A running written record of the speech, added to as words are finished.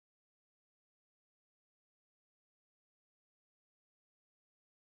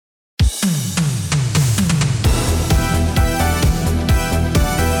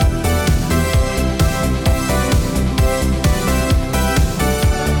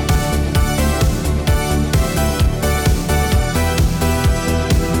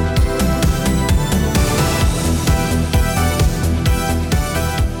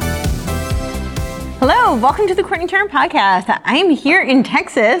welcome to the Courtney Turner Podcast. I'm here in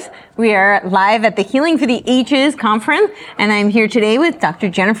Texas. We are live at the Healing for the Ages conference, and I'm here today with Dr.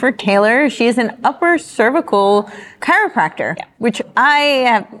 Jennifer Taylor. She is an upper cervical chiropractor, which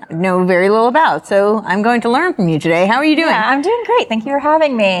I know very little about, so I'm going to learn from you today. How are you doing? Yeah, I'm doing great. Thank you for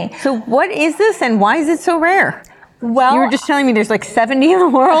having me. So what is this, and why is it so rare? Well, you were just telling me there's like 70 in the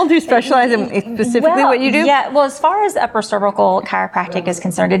world who specialize in specifically what you do? Yeah, well, as far as upper cervical chiropractic is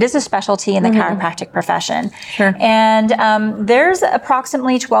concerned, it is a specialty in the chiropractic profession. Sure. And there's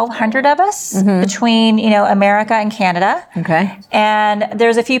approximately 1,200 of us between, America and Canada. Okay. And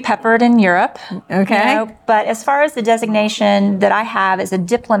there's a few peppered in Europe. Okay. But as far as the designation that I have is a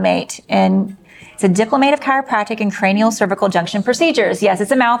diplomate in It's a diplomate of chiropractic and cranial cervical junction procedures. Yes, it's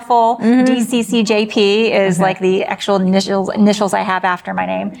a mouthful. DCCJP is like the actual initials I have after my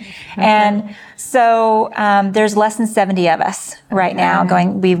name. And so there's less than 70 of us right now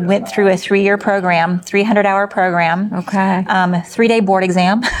going. We went through a 3-year program, 300-hour program. Okay. 3-day board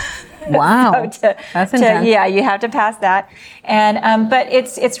exam. Wow. That's intense. Yeah, you have to pass that. And but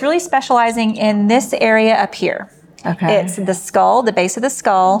it's really specializing in this area up here. Okay. It's the skull, the base of the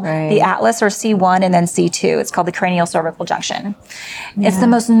skull, the atlas or C1, and then C2. It's called the cranial cervical junction. Yeah. It's the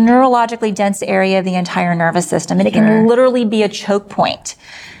most neurologically dense area of the entire nervous system, and it can literally be a choke point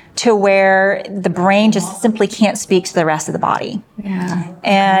to where the brain just simply can't speak to the rest of the body. Yeah.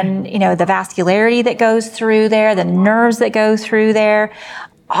 And, the vascularity that goes through there, the nerves that go through there,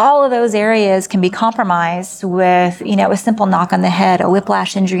 all of those areas can be compromised with, a simple knock on the head, a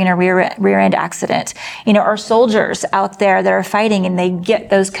whiplash injury, and a rear end accident. Our soldiers out there that are fighting and they get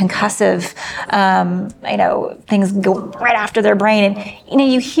those concussive, things go right after their brain. And,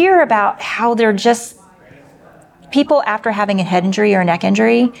 you hear about how they're just people after having a head injury or a neck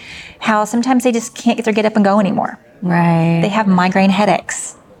injury, how sometimes they just can't get up and go anymore. Right. They have migraine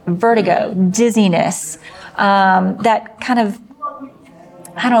headaches, vertigo, dizziness, that kind of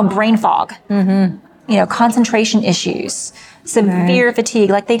brain fog, concentration issues, severe fatigue,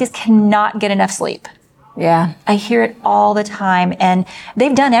 like they just cannot get enough sleep. Yeah. I hear it all the time, and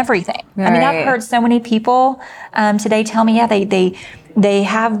they've done everything. Right. I mean, I've heard so many people today tell me, they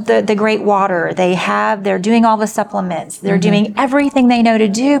have the great water, they're doing all the supplements, they're doing everything they know to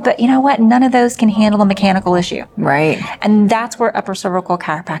do, but you know what? None of those can handle a mechanical issue. Right. And that's where upper cervical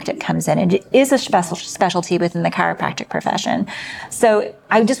chiropractic comes in. And it is a specialty within the chiropractic profession. So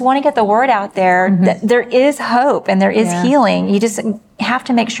I just want to get the word out there that there is hope and there is healing. You just have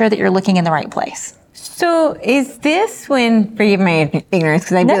to make sure that you're looking in the right place. So is this forgive my ignorance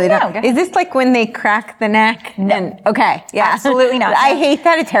because I really don't, is this like when they crack the neck? No. Okay. Yeah. Absolutely not. I hate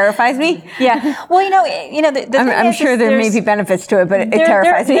that. It terrifies me. Yeah. Well, the thing I'm sure there may be benefits to it, but it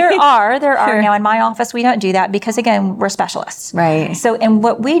terrifies me. There are. Sure. Now in my office, we don't do that because again, we're specialists. Right. So, and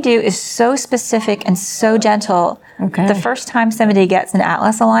what we do is so specific and so gentle. Okay. The first time somebody gets an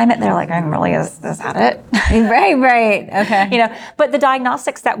atlas alignment, they're like, is that it? Right. Okay. But the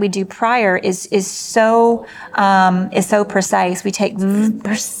diagnostics that we do prior is so precise. We take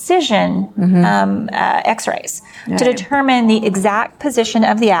precision X-rays to determine the exact position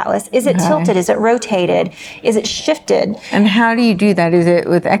of the atlas. Is it tilted? Is it rotated? Is it shifted? And how do you do that? Is it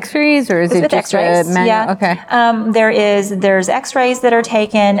with X-rays or is it with just X-rays? a manual? Yeah. Okay. There's X-rays that are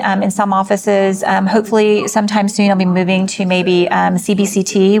taken in some offices. Hopefully, sometime soon, I'll be moving to maybe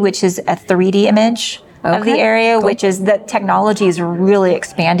CBCT, which is a 3D image of the area, which is the technology is really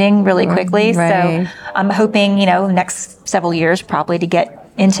expanding really quickly. Right. So I'm hoping, next several years probably to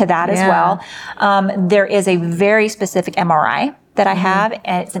get into that as well. There is a very specific MRI that I have,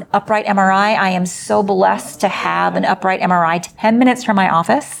 and it's an upright MRI. I am so blessed to have an upright MRI 10 minutes from my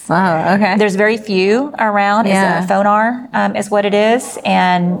office. Wow, okay. There's very few around. It's a phonar is what it is,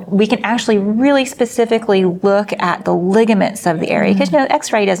 and we can actually really specifically look at the ligaments of the area because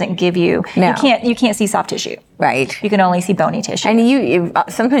X-ray doesn't give you you can't see soft tissue. Right. You can only see bony tissue. And you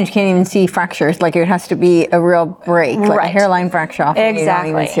sometimes you can't even see fractures. Like it has to be a real break, like a hairline fracture. Often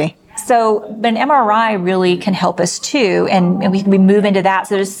exactly. You don't even see. So, but an MRI really can help us too, and we move into that.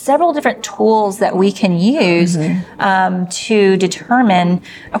 So there's several different tools that we can use to determine,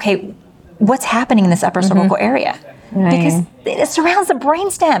 okay, what's happening in this upper cervical area. Because it surrounds the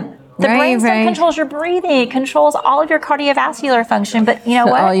brainstem. The brainstem controls your breathing. It controls all of your cardiovascular function. But you know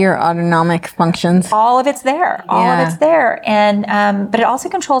what? All your autonomic functions. All of it's there. All of it's there. And but it also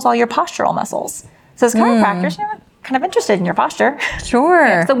controls all your postural muscles. So as chiropractors, kind of interested in your posture.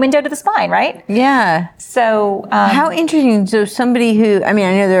 Sure. It's the window to the spine, right? Yeah. So how interesting. So somebody who, I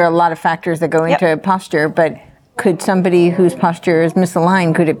know there are a lot of factors that go into posture, but could somebody whose posture is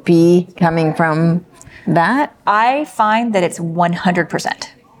misaligned, could it be coming from that? I find that it's 100%.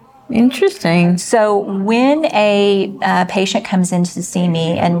 Interesting. So when a patient comes in to see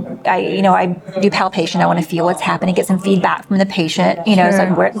me, and I do palpation, I want to feel what's happening, get some feedback from the patient. It's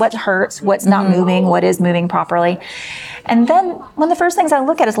like what hurts, what's not moving, what is moving properly. And then one of the first things I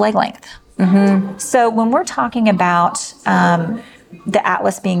look at is leg length. So when we're talking about the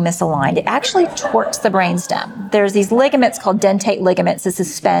atlas being misaligned, it actually torques the brainstem. There's these ligaments called dentate ligaments that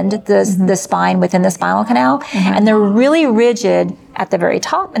suspend the spine within the spinal canal, and they're really rigid at the very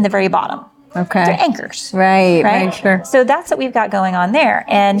top and the very bottom. Okay. They're anchors. Right, sure. So that's what we've got going on there.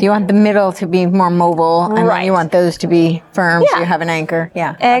 And you want the middle to be more mobile, and then you want those to be firm, so you have an anchor.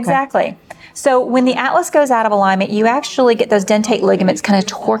 Yeah. Exactly. Okay. So when the atlas goes out of alignment, you actually get those dentate ligaments kind of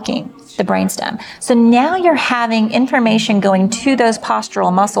torquing the brainstem. So now you're having information going to those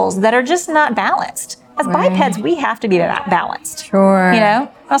postural muscles that are just not balanced. As bipeds, we have to be balanced. Sure. Or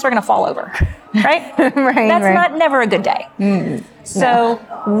else we're going to fall over, right? That's never a good day. So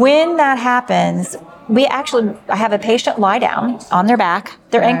when that happens, I have a patient lie down on their back.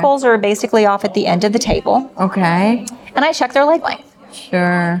 Their ankles are basically off at the end of the table. Okay. And I check their leg length.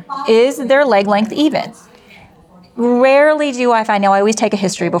 Sure. Is their leg length even? Rarely do I find. Now, I always take a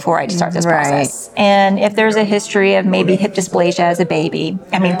history before I start this process. And if there's a history of maybe hip dysplasia as a baby,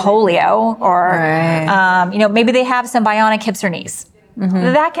 polio, or maybe they have some bionic hips or knees,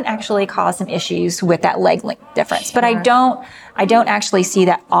 that can actually cause some issues with that leg length difference. But I don't actually see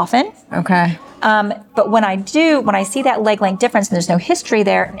that often. Okay. But when I see that leg length difference and there's no history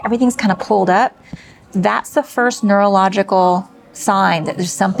there and everything's kind of pulled up, that's the first neurological sign that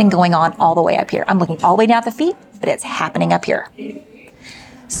there's something going on all the way up here. I'm looking all the way down at the feet, but it's happening up here.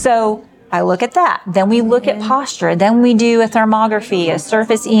 So I look at that. Then we look at posture. Then we do a thermography, a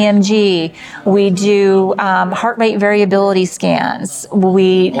surface EMG. We do heart rate variability scans.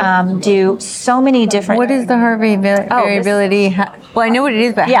 We do so many different. What is the heart rate variability? Well, I know what it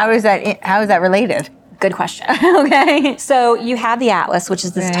is, but how is that related? Good question. Okay. So you have the atlas, which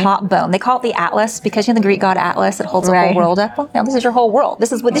is this top bone. They call it the atlas because the Greek god Atlas, it holds the whole world up. Well, now this is your whole world.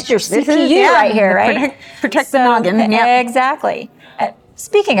 This is your CPU right here, right? Protect the noggin. Exactly.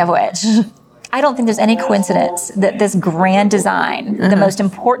 Speaking of which, I don't think there's any coincidence that this grand design, the most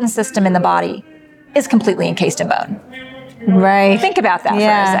important system in the body, is completely encased in bone. Right. Think about that for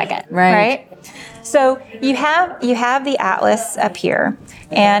a second. Right. So you have the atlas up here.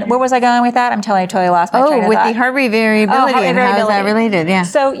 And where was I going with that? I'm totally lost my train of thought. The heart rate variability. Heart rate variability. How is that related? Yeah.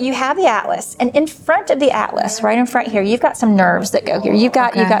 So you have the atlas, and in front of the atlas, right in front here, you've got some nerves that go here. You've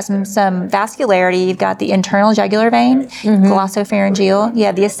got some vascularity. You've got the internal jugular vein, glossopharyngeal. You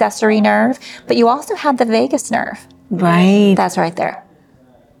have the accessory nerve, but you also have the vagus nerve. Right. That's right there.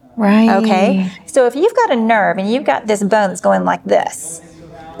 Right. Okay. So if you've got a nerve and you've got this bone that's going like this,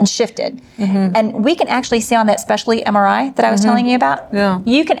 and shifted. And we can actually see on that specialty MRI that I was telling you about,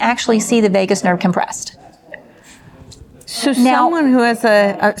 you can actually see the vagus nerve compressed. So someone who has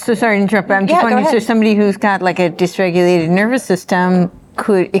so sorry to interrupt, but I'm just wondering, so somebody who's got like a dysregulated nervous system,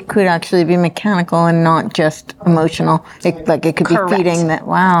 could actually be mechanical and not just emotional. It could be feeding that.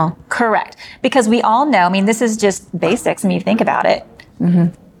 Wow. Correct. Because we all know, this is just basics when you think about it.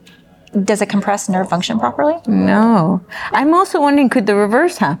 Does a compressed nerve function properly? No. I'm also wondering, could the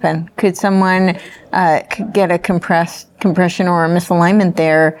reverse happen? Could someone get a compression or a misalignment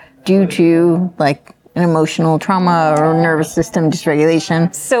there due to like an emotional trauma or nervous system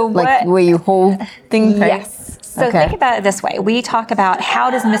dysregulation? So the way you hold things, right? Yes. So think about it this way. We talk about how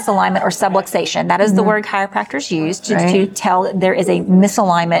does misalignment or subluxation, that is the word chiropractors use to tell that there is a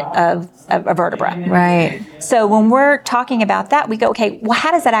misalignment of a vertebra. Right. So when we're talking about that, we go, okay, well,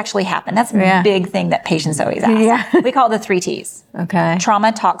 how does that actually happen? That's a big thing that patients always ask. Yeah. We call it the 3 T's. Okay.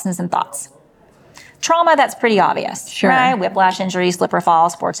 Trauma, toxins, and thoughts. Trauma, that's pretty obvious. Sure. Right? Whiplash injury, slip or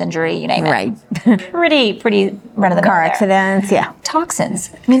fall, sports injury, you name it. Right. pretty run-of-the-mill car accidents, Toxins.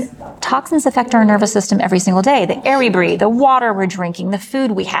 Toxins affect our nervous system every single day. The air we breathe, the water we're drinking, the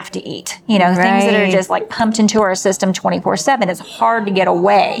food we have to eat. Things that are just like pumped into our system 24/7. It's hard to get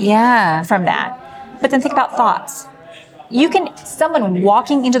away from that. But then think about thoughts. Someone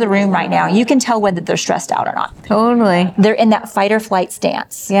walking into the room right now, you can tell whether they're stressed out or not. Totally. They're in that fight or flight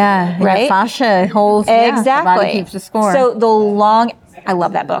stance. Yeah. Right? Fascia holds. Exactly. The body keeps the score. So I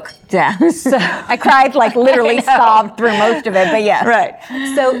love that book. Yeah. So I cried, literally sobbed through most of it, but yes. Right.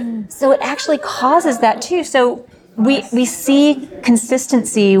 So it actually causes that too. So we see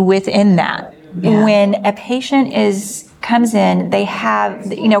consistency within that. Yeah. When a patient comes in, they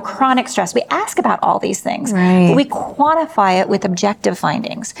have, chronic stress. We ask about all these things. Right. But we quantify it with objective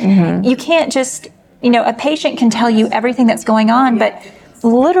findings. You can't just, a patient can tell you everything that's going on, but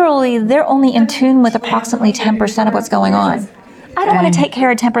literally they're only in tune with approximately 10% of what's going on. I don't want to take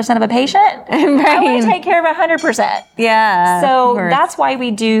care of 10% of a patient. I want to take care of 100%. Yeah. So that's why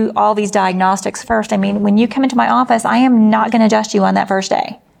we do all these diagnostics first. I mean, when you come into my office, I am not going to adjust you on that first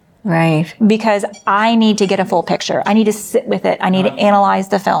day. Right. Because I need to get a full picture. I need to sit with it. I need to analyze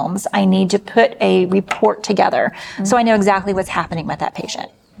the films. I need to put a report together so I know exactly what's happening with that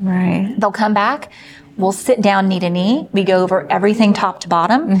patient. Right. They'll come back. We'll sit down knee to knee. We go over everything top to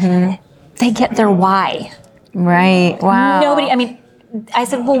bottom. They get their why. Right. Wow. I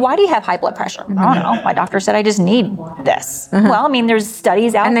said, well, why do you have high blood pressure? I don't know. My doctor said I just need this. Well, I mean, there's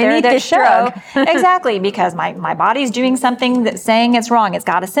studies out there that show exactly, because my body's doing something that's saying it's wrong. It's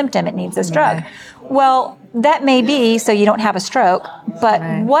got a symptom. It needs this drug. Well, that may be so you don't have a stroke, but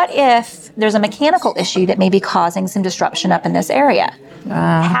what if there's a mechanical issue that may be causing some disruption up in this area?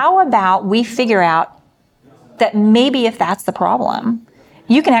 How about we figure out that maybe if that's the problem,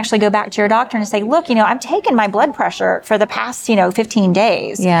 you can actually go back to your doctor and say, look, I've taken my blood pressure for the past, 15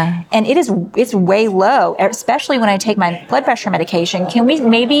 days. Yeah. And it's way low, especially when I take my blood pressure medication. Can we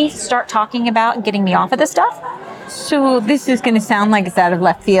maybe start talking about getting me off of this stuff? So this is going to sound like it's out of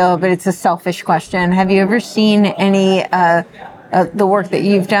left field, but it's a selfish question. Have you ever seen any, the work that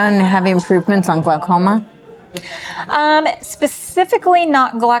you've done have improvements on glaucoma? Specifically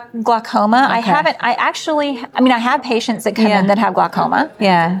not glaucoma. Okay. I have patients that come in that have glaucoma.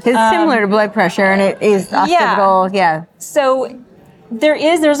 Yeah. It's similar to blood pressure, and it is occipital. Yeah. So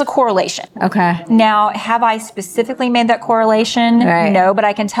there's a correlation. Okay. Now, have I specifically made that correlation? Right. No, but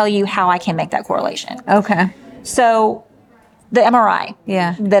I can tell you how I can make that correlation. Okay. So the MRI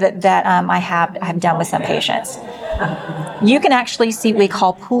that I have done with some patients, you can actually see what we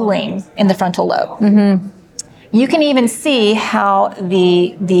call pooling in the frontal lobe. You can even see how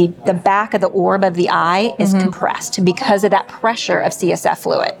the back of the orb of the eye is compressed because of that pressure of CSF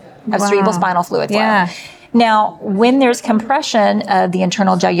fluid, of cerebral spinal fluid flow. Yeah. Now, when there's compression of the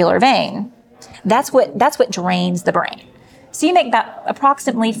internal jugular vein, that's what drains the brain. So you make about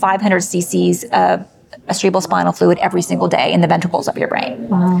approximately 500 cc's of cerebral spinal fluid every single day in the ventricles of your brain.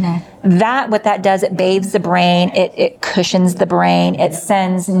 What that does, it bathes the brain, it cushions the brain, it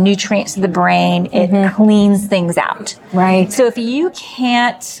sends nutrients to the brain, it cleans things out. Right. So if you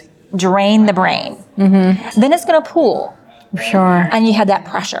can't drain the brain, then it's going to pool. Sure. And you have that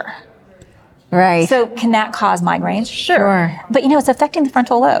pressure. Right. So can that cause migraines? Sure. But it's affecting the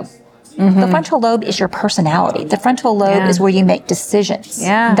frontal lobe. The frontal lobe is your personality. The frontal lobe is where you make decisions.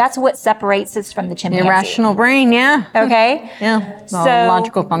 Yeah. That's what separates us from the chimpanzee. Irrational brain, yeah. Okay? Yeah. So,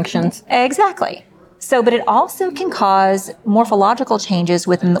 logical functions. Exactly. But it also can cause morphological changes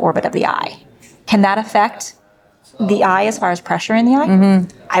within the orbit of the eye. Can that affect the eye as far as pressure in the eye?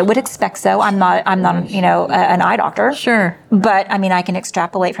 I would expect so. I'm not an eye doctor. Sure. But I can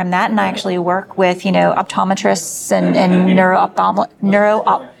extrapolate from that, and I actually work with, optometrists and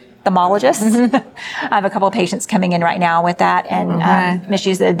neuro-ophthalmologists. I have a couple of patients coming in right now with that and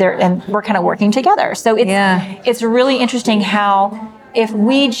issues and we're kind of working together. So it's really interesting how if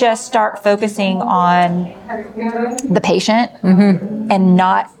we just start focusing on the patient and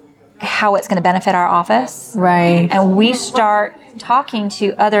not how it's going to benefit our office, and we start talking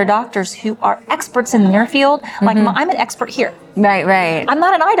to other doctors who are experts in their field, like I'm an expert here. Right. I'm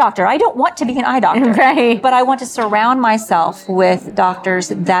not an eye doctor. I don't want to be an eye doctor. But I want to surround myself with doctors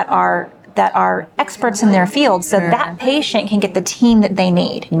that are experts in their field, so that patient can get the team that they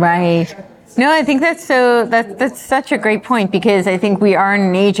need. Right. No, I think that's such a great point, because I think we are in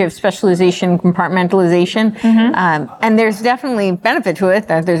an age of specialization, compartmentalization, and there's definitely benefit to it.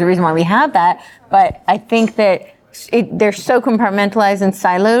 There's a reason why we have that, but I think that they're so compartmentalized and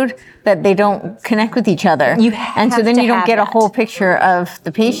siloed that they don't connect with each other. And so then you don't get a whole picture of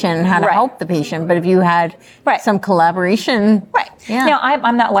the patient and how to help the patient. But if you had some collaboration. Now,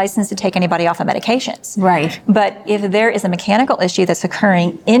 I'm not licensed to take anybody off of medications. But if there is a mechanical issue that's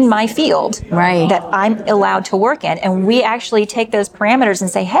occurring in my field that I'm allowed to work in, and we actually take those parameters and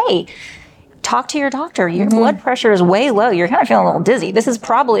say, hey, talk to your doctor. Your blood pressure is way low. You're kind of feeling a little dizzy. This is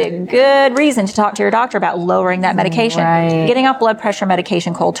probably a good reason to talk to your doctor about lowering that medication. Getting off blood pressure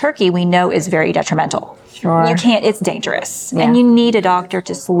medication cold turkey, we know, is very detrimental. You can't, it's dangerous. And you need a doctor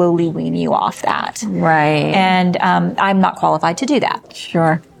to slowly wean you off that. And I'm not qualified to do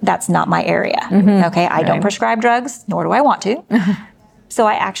that. That's not my area. Okay, I don't prescribe drugs, nor do I want to. So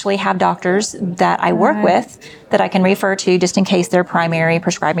I actually have doctors that I work with that I can refer to just in case their primary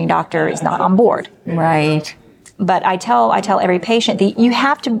prescribing doctor is not on board. But I tell every patient that you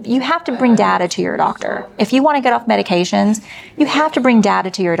have to bring data to your doctor. If you want to get off medications, you have to bring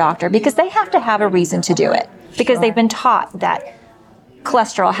data to your doctor, because they have to have a reason to do it, because they've been taught that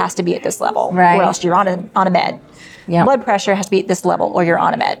cholesterol has to be at this level, Right. or else you're on a med. Yep. Blood pressure has to be at this level, or you're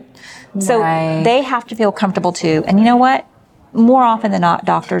on a med. So they have to feel comfortable too. And you know what? More often than not,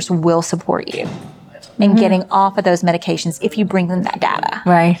 doctors will support you in getting off of those medications if you bring them that data.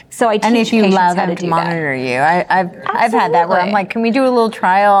 Right. So I teach and if you patients allow how them to to do monitor you, I've had that where I'm Absolutely. like, can we do a little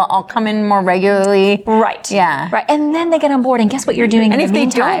trial? I'll come in more regularly. that. Right. Yeah. Right. And then they get on board, and guess what you're doing And in if the they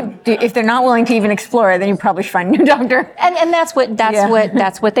meantime? don't, if they're not willing to even explore it, then you probably should find a new doctor. And that's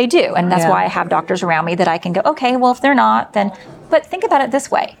what they do, and that's Yeah. why I have doctors around me that I can go, okay, well, if they're not, then. But think about it this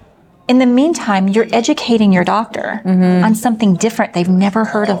way: in the meantime, you're educating your doctor on something different they've never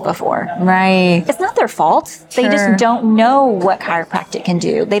heard of before. Right. It's not their fault. They Sure. just don't know what chiropractic can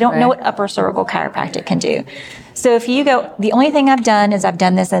do. They don't know Right. what upper cervical chiropractic can do. So if you go, the only thing I've done is I've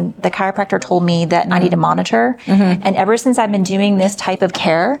done this, and the chiropractor told me that I need to monitor. And ever since I've been doing this type of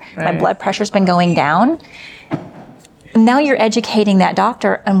care, my Right. blood pressure's been going down. Now you're educating that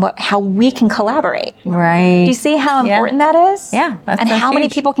doctor on how we can collaborate. Right. Do you see how important that is? Yeah, and that's how many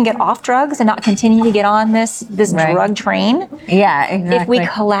huge. people can get off drugs and not continue to get on this Right. drug train? Yeah, exactly. If we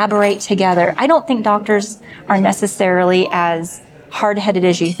collaborate together. I don't think doctors are necessarily as hard-headed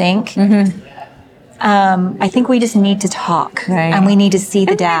as you think. I think we just need to talk, Right. and we need to see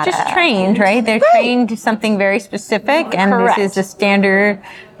the And data. they're just trained, right? They're trained to something very specific, and Correct. this is a standard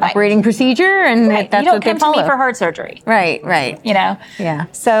operating procedure, and Right. that's You don't what they come follow. to me for heart surgery, Right, right. you know? Yeah.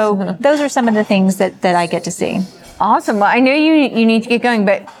 So those are some of the things that I get to see. Awesome. Well, I know you need to get going,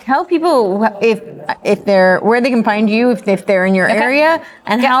 but tell people if they're where they can find you if they're in your area,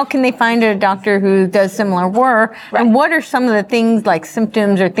 and how can they find a doctor who does similar work, and what are some of the things like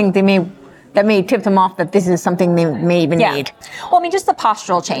symptoms or things that may tip them off that this is something they may even need. Well, I mean, just the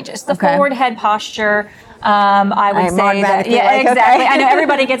postural changes. The Okay. forward head posture, I would I'm say that. automatically Yeah, like, exactly. okay. I know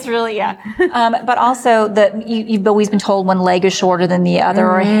everybody gets really, but also you've always been told one leg is shorter than the other,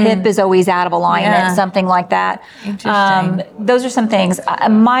 or a hip is always out of alignment, Yeah. something like that. Interesting. Those are some things.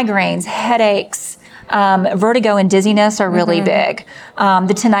 Migraines, headaches, vertigo and dizziness are really big.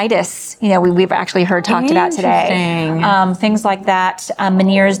 The tinnitus, we've actually heard talked about today. Interesting. Things like that.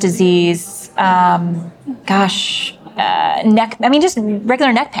 Meniere's disease. Neck. I mean, just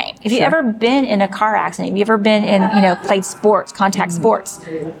regular neck pain. If you've ever been in a car accident, if you've ever been in, played sports, contact sports,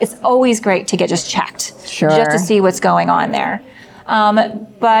 it's always great to get just checked, just to see what's going on there.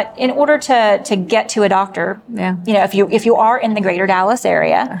 But in order to get to a doctor, if you are in the greater Dallas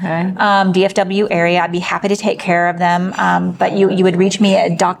area, DFW area, I'd be happy to take care of them. But you would reach me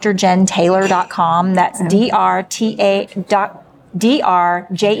at drjenntaylor.com. That's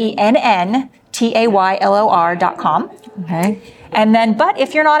drjenntaylor.com. Okay. And then, but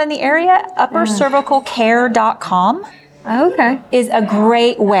if you're not in the area, uppercervicalcare.com. Okay. Is a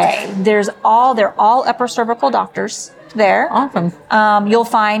great way. They're all upper cervical doctors there. Awesome. You'll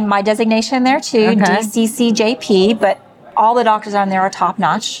find my designation there too, DCCJP, but all the doctors on there are top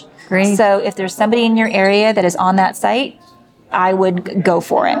notch. Great. So if there's somebody in your area that is on that site, I would go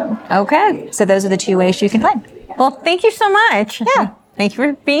for it. Okay. So those are the two ways you can find. Well, thank you so much. Yeah. Thank you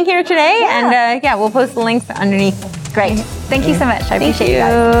for being here today. Yeah. And we'll post the links underneath. Great. Thank you so much. I appreciate you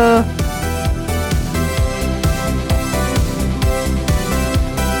guys.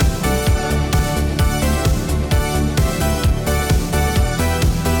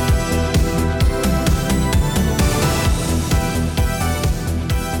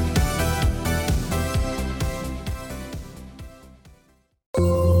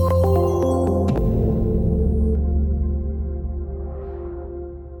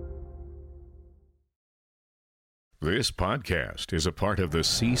 This podcast is a part of the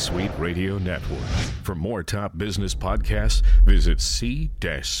C-Suite Radio Network. For more top business podcasts, visit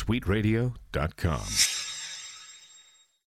c-suiteradio.com.